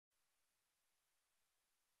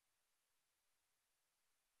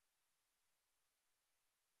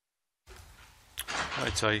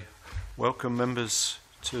Right, I welcome members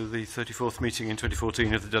to the 34th meeting in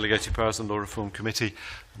 2014 of the Delegated Powers and Law Reform Committee,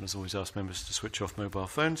 and as always ask members to switch off mobile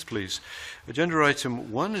phones, please. Agenda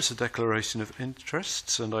item 1 is a declaration of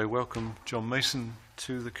interests, and I welcome John Mason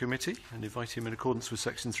to the committee and invite him in accordance with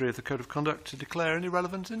section 3 of the Code of Conduct to declare any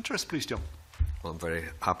relevant interest. Please, John. Well, I'm very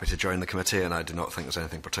happy to join the committee, and I do not think there's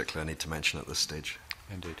anything particular I need to mention at this stage.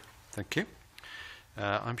 Indeed. Thank you.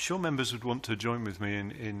 I'm sure members would want to join with me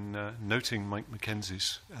in noting Mike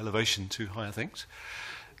Mackenzie's elevation to higher things,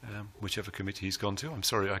 whichever committee he's gone to. I'm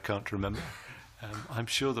sorry I can't remember. I'm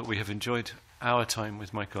sure that we have enjoyed our time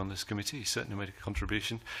with Mike on this committee. He certainly made a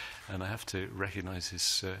contribution, and I have to recognise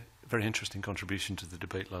his very interesting contribution to the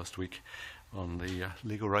debate last week on the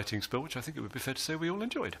legal writings bill, which I think it would be fair to say we all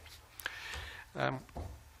enjoyed.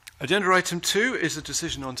 Agenda item 2 is a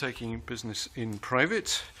decision on taking business in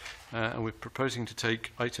private, and we're proposing to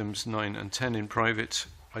take items 9 and 10 in private.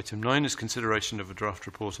 Item 9 is consideration of a draft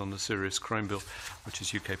report on the Serious Crime Bill, which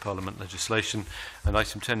is UK Parliament legislation, and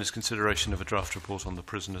item 10 is consideration of a draft report on the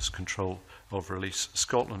Prisoners' Control of Release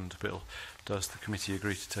Scotland Bill. Does the committee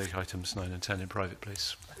agree to take items 9 and 10 in private,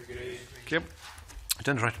 please? Agree. Thank you.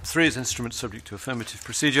 Agenda item 3 is instruments subject to affirmative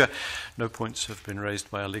procedure. No points have been raised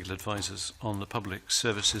by our legal advisors on the Public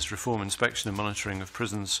Services Reform, Inspection and Monitoring of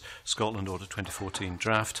Prisons Scotland Order 2014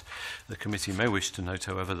 draft. The committee may wish to note,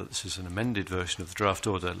 however, that this is an amended version of the draft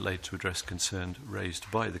order laid to address concern raised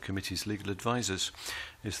by the committee's legal advisors.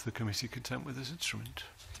 Is the committee content with this instrument?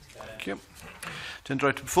 Thank you. Agenda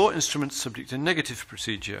item 4, instruments subject to negative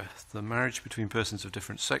procedure. The marriage between persons of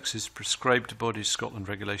different sexes, prescribed bodies, Scotland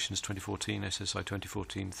Regulations 2014, SSI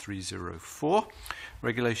 2014-304.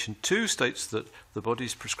 Regulation 2 states that the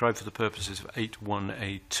bodies prescribed for the purposes of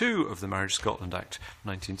 8.1a.2 of the Marriage Scotland Act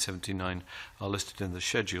 1979 are listed in the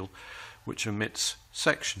schedule, which omits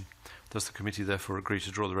section. Does the committee therefore agree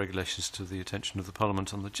to draw the regulations to the attention of the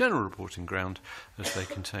Parliament on the general reporting ground, as they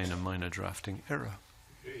contain a minor drafting error?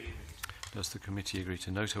 Does the committee agree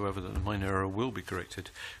to note, however, that the minor error will be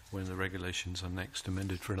corrected when the regulations are next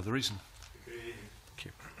amended for another reason? Agreed. Thank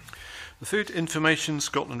you. The Food Information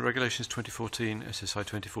Scotland Regulations 2014, SSI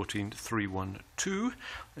 2014-312.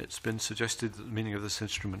 It's been suggested that the meaning of this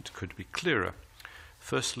instrument could be clearer.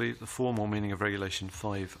 Firstly, the form or meaning of Regulation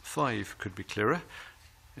 5.5 could be clearer.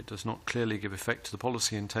 It does not clearly give effect to the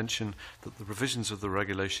policy intention that the provisions of the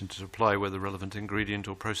regulation to apply where the relevant ingredient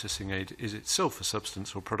or processing aid is itself a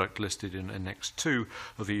substance or product listed in Annex 2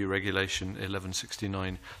 of EU Regulation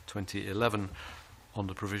 1169/2011 on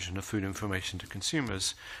the provision of food information to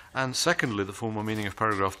consumers. And secondly, the form or meaning of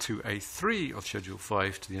paragraph 2A3 of Schedule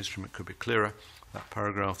 5 to the instrument could be clearer. That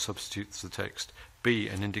paragraph substitutes the text B,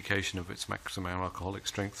 an indication of its maximum alcoholic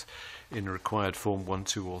strength in required form 1,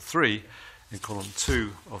 2 or 3, in column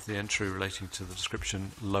 2 of the entry relating to the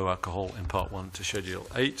description low alcohol in part 1 to Schedule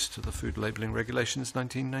 8 to the Food Labelling Regulations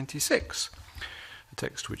 1996. The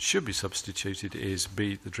text which should be substituted is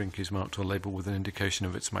B, the drink is marked or labelled with an indication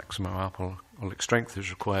of its maximum alcoholic strength in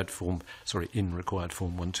required form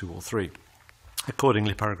 1, 2 or 3.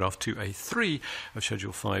 Accordingly, paragraph 2A3 of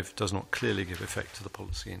Schedule 5 does not clearly give effect to the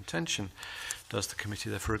policy intention. Does the committee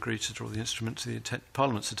therefore agree to draw the instrument to the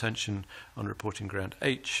Parliament's attention on reporting ground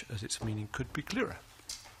H, as its meaning could be clearer?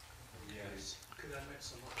 Yes. Could I make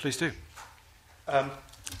some? Please do.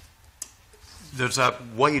 There's a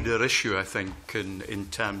wider issue, I think, in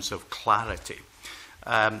terms of clarity.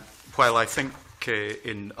 While I think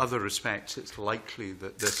in other respects it's likely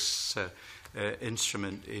that this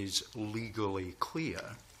instrument is legally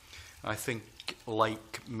clear, I think,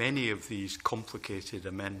 like many of these complicated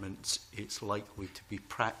amendments, it's likely to be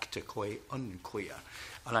practically unclear.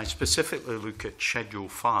 And I specifically look at Schedule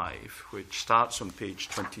 5, which starts on page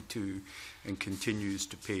 22 and continues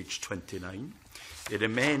to page 29. It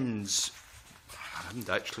amends, I haven't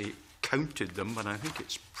actually counted them, but I think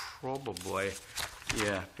it's probably,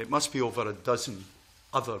 it must be over a dozen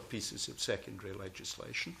other pieces of secondary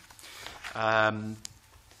legislation.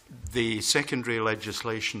 The secondary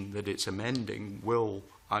legislation that it's amending will,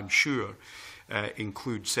 I'm sure,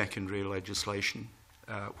 include secondary legislation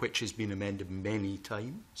which has been amended many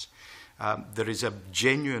times. There is a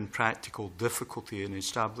genuine practical difficulty in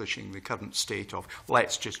establishing the current state of,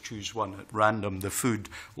 let's just choose one at random, the Food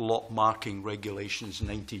Lot Marking Regulations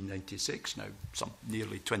 1996, now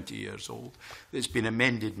nearly 20 years old. It's been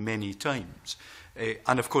amended many times.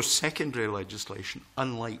 And of course, secondary legislation,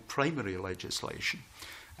 unlike primary legislation,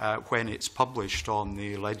 when it's published on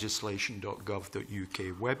the legislation.gov.uk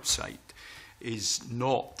website, is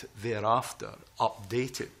not thereafter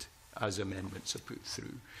updated as amendments are put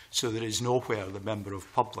through. So there is nowhere the member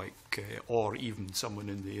of public or even someone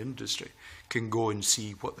in the industry can go and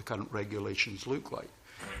see what the current regulations look like.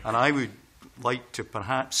 And I would like to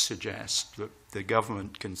perhaps suggest that the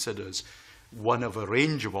government considers one of a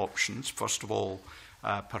range of options. First of all,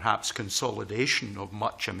 perhaps consolidation of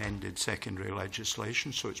much amended secondary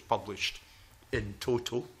legislation, so it's published in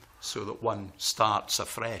total, so that one starts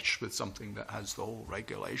afresh with something that has the whole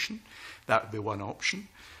regulation. That would be one option.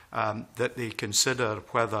 That they consider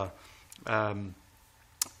whether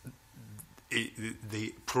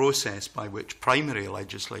the process by which primary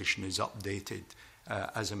legislation is updated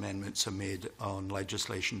as amendments are made on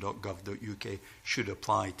legislation.gov.uk should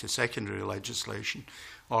apply to secondary legislation,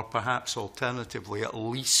 or perhaps alternatively, at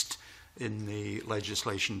least in the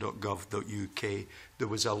legislation.gov.uk, there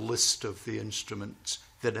was a list of the instruments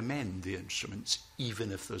that amend the instruments,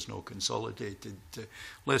 even if there's no consolidated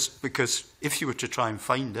list. Because if you were to try and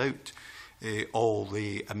find out all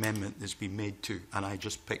the amendment that's been made to, and I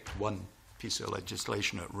just picked one piece of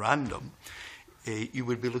legislation at random, you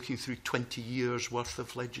would be looking through 20 years' worth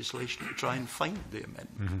of legislation to try and find the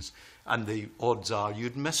amendments. And the odds are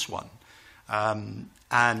you'd miss one.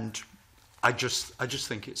 And I just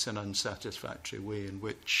think it's an unsatisfactory way in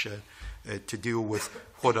which to deal with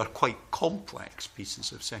what are quite complex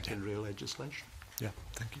pieces of secondary legislation. Yeah,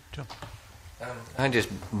 thank you. John? I just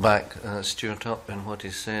back Stuart up in what he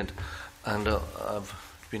said, and I've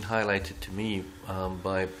been highlighted to me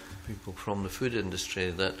by people from the food industry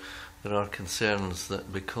that there are concerns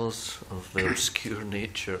that because of the obscure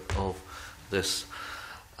nature of this,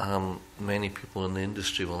 many people in the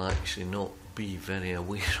industry will actually not be very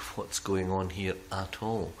aware of what's going on here at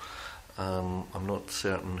all. I'm not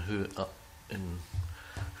certain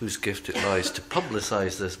whose gift it lies to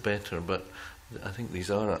publicise this better, but I think these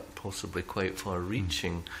are possibly quite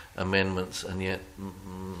far-reaching amendments, and yet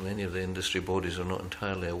many of the industry bodies are not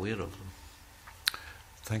entirely aware of them.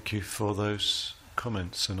 Thank you for those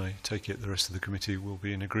comments, and I take it the rest of the committee will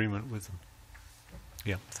be in agreement with them.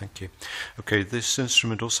 Yeah, thank you. Okay, this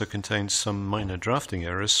instrument also contains some minor drafting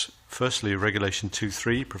errors. Firstly, Regulation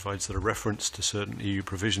 2.3 provides that a reference to certain EU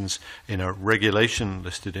provisions in a regulation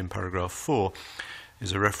listed in paragraph 4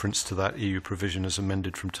 is a reference to that EU provision as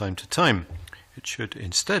amended from time to time. It should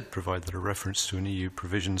instead provide that a reference to an EU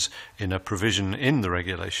provisions in a provision in the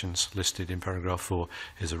regulations listed in paragraph 4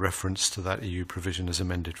 is a reference to that EU provision as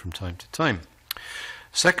amended from time to time.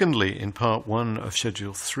 Secondly, in Part 1 of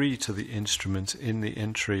Schedule 3 to the instrument in the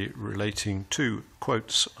entry relating to,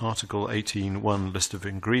 quotes, Article 18.1 list of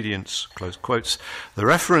ingredients, close quotes, the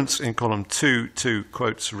reference in column 2 to,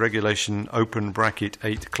 quotes, regulation open bracket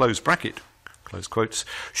 8, close bracket, close quotes,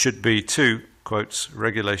 should be to, quotes,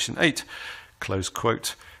 regulation 8, close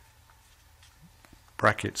quote,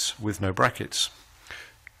 brackets with no brackets,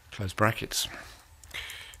 close brackets.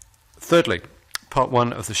 Thirdly, Part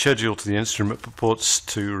 1 of the schedule to the instrument purports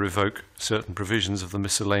to revoke certain provisions of the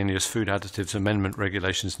Miscellaneous Food Additives Amendment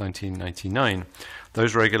Regulations 1999.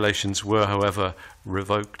 Those regulations were, however,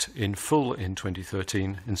 revoked in full in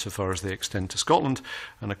 2013 insofar as they extend to Scotland,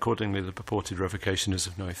 and accordingly the purported revocation is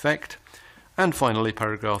of no effect. And finally,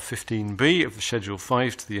 paragraph 15b of the Schedule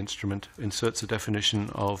 5 to the instrument inserts a definition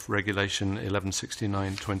of Regulation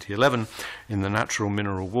 1169/2011 in the Natural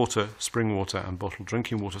Mineral Water, Spring Water and Bottled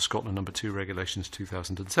Drinking Water Scotland No. 2 Regulations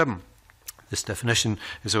 2007. This definition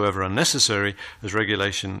is, however, unnecessary as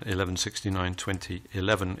Regulation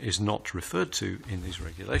 1169/2011 is not referred to in these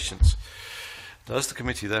regulations. Does the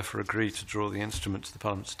committee therefore agree to draw the instrument to the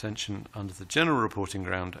Parliament's attention under the general reporting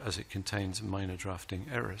ground as it contains minor drafting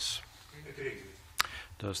errors? Agreed.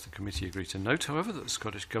 Does the committee agree to note, however, that the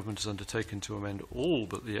Scottish Government has undertaken to amend all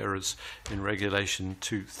but the errors in Regulation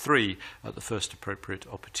 2.3 at the first appropriate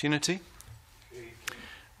opportunity?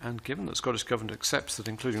 And given that the Scottish Government accepts that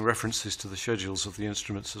including references to the schedules of the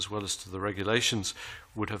instruments as well as to the regulations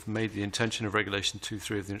would have made the intention of Regulation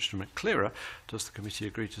 2.3 of the instrument clearer, does the committee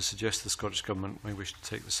agree to suggest the Scottish Government may wish to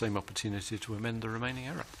take the same opportunity to amend the remaining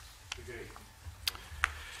error? Agreed.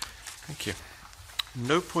 Thank you.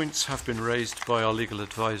 No points have been raised by our legal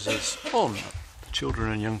advisors on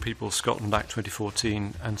Children and Young People Scotland Act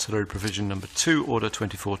 2014 Ancillary Provision Number 2 Order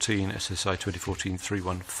 2014 SSI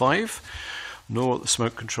 2014-315, nor the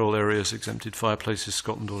Smoke Control Areas Exempted Fireplaces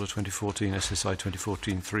Scotland Order 2014 SSI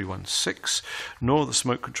 2014-316, nor the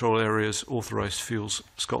Smoke Control Areas Authorised Fuels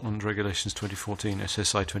Scotland Regulations 2014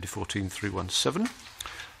 SSI 2014-317,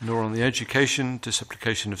 nor on the Education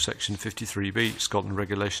Disapplication of Section 53B, Scotland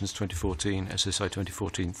Regulations 2014, SSI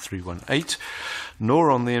 2014-318, nor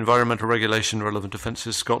on the Environmental Regulation Relevant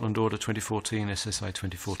Offences, Scotland Order 2014, SSI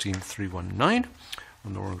 2014-319,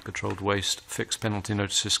 nor on the Controlled Waste Fixed Penalty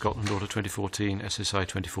Notices, Scotland Order 2014, SSI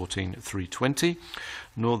 2014-320,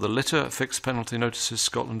 nor the Litter Fixed Penalty Notices,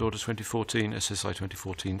 Scotland Order 2014, SSI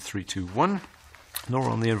 2014-321, nor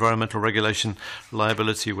on the environmental regulation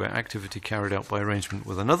liability where activity carried out by arrangement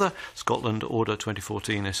with another, Scotland Order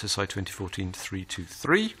 2014 SSI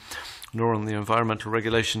 2014-323, nor on the environmental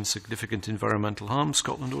regulation significant environmental harm,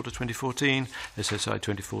 Scotland Order 2014 SSI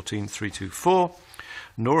 2014-324,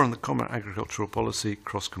 nor on the Common Agricultural Policy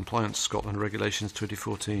Cross-Compliance Scotland Regulations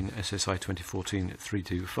 2014 SSI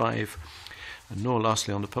 2014-325, and nor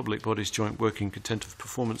lastly on the Public Bodies Joint Working Content of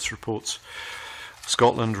Performance Reports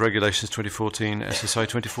Scotland Regulations 2014 SSI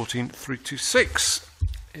 2014-326.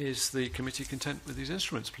 Is the committee content with these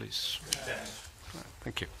instruments, please? Yes. Right,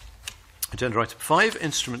 thank you. Agenda item 5,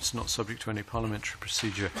 instruments not subject to any parliamentary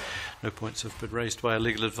procedure. No points have been raised by our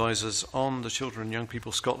legal advisers on the Children and Young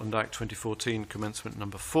People Scotland Act 2014, commencement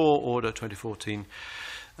number 4, Order 2014,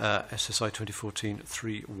 SSI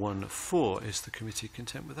 2014-314. Is the committee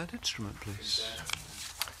content with that instrument, please?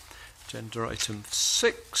 Agenda item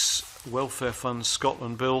 6, Welfare Fund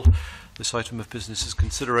Scotland Bill. This item of business is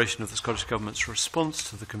consideration of the Scottish Government's response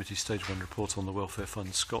to the Committee Stage 1 report on the Welfare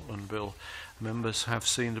Fund Scotland Bill. Members have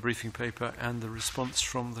seen the briefing paper and the response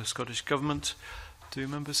from the Scottish Government. Do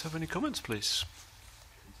members have any comments, please?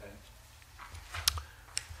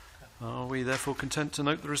 Are we therefore content to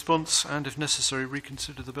note the response and, if necessary,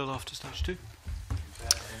 reconsider the bill after stage 2?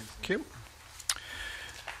 Thank you.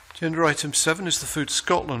 Agenda item 7 is the Food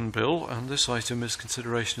Scotland Bill, and this item is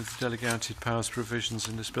consideration of the delegated powers provisions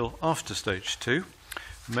in this bill after stage 2.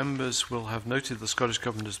 Members will have noted the Scottish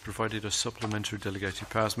Government has provided a supplementary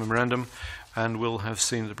delegated powers memorandum and will have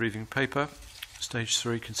seen the briefing paper. Stage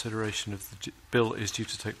 3 consideration of the bill is due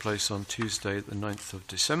to take place on Tuesday, the 9th of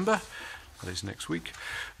December. That is next week.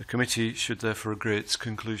 The committee should therefore agree its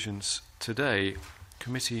conclusions today. The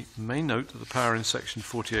committee may note that the power in section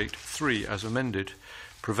 48(3 as amended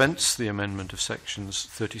prevents the amendment of sections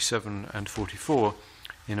 37 and 44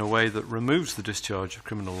 in a way that removes the discharge of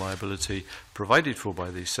criminal liability provided for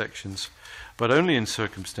by these sections, but only in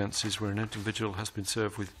circumstances where an individual has been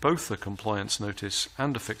served with both a compliance notice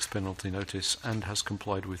and a fixed penalty notice and has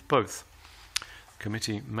complied with both. The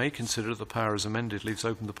committee may consider the power as amended leaves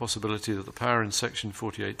open the possibility that the power in section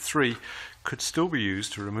 48(3 could still be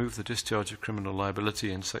used to remove the discharge of criminal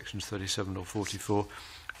liability in sections 37 or 44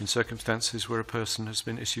 in circumstances where a person has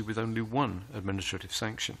been issued with only one administrative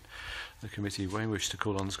sanction. The committee may wish to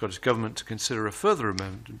call on the Scottish Government to consider a further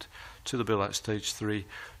amendment to the bill at stage 3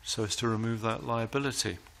 so as to remove that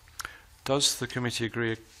liability. Does the committee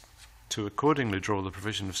agree to accordingly draw the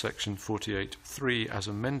provision of section 48(3 as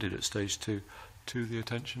amended at stage 2 to the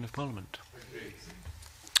attention of Parliament? Agreed.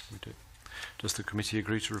 We do. Does the committee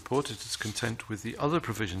agree to report its content with the other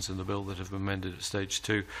provisions in the bill that have been amended at stage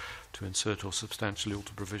 2 to insert or substantially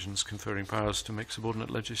alter provisions conferring powers to make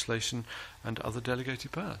subordinate legislation and other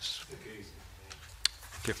delegated powers? Agreed.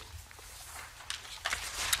 Thank you.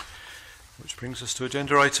 Which brings us to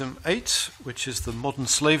agenda item 8, which is the Modern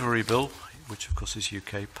Slavery Bill, which of course is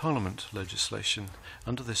UK Parliament legislation.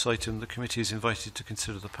 Under this item, the committee is invited to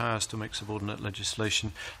consider the powers to make subordinate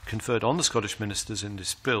legislation conferred on the Scottish ministers in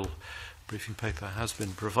this bill. Briefing paper has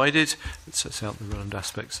been provided. It sets out the relevant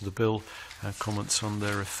aspects of the bill and comments on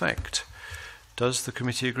their effect. Does the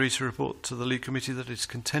committee agree to report to the lead committee that it is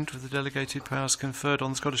content with the delegated powers conferred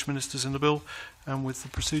on the Scottish ministers in the bill and with the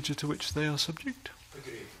procedure to which they are subject?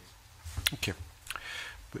 Agreed. Thank you.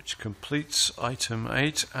 Which completes item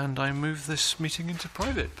 8, and I move this meeting into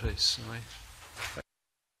private, please.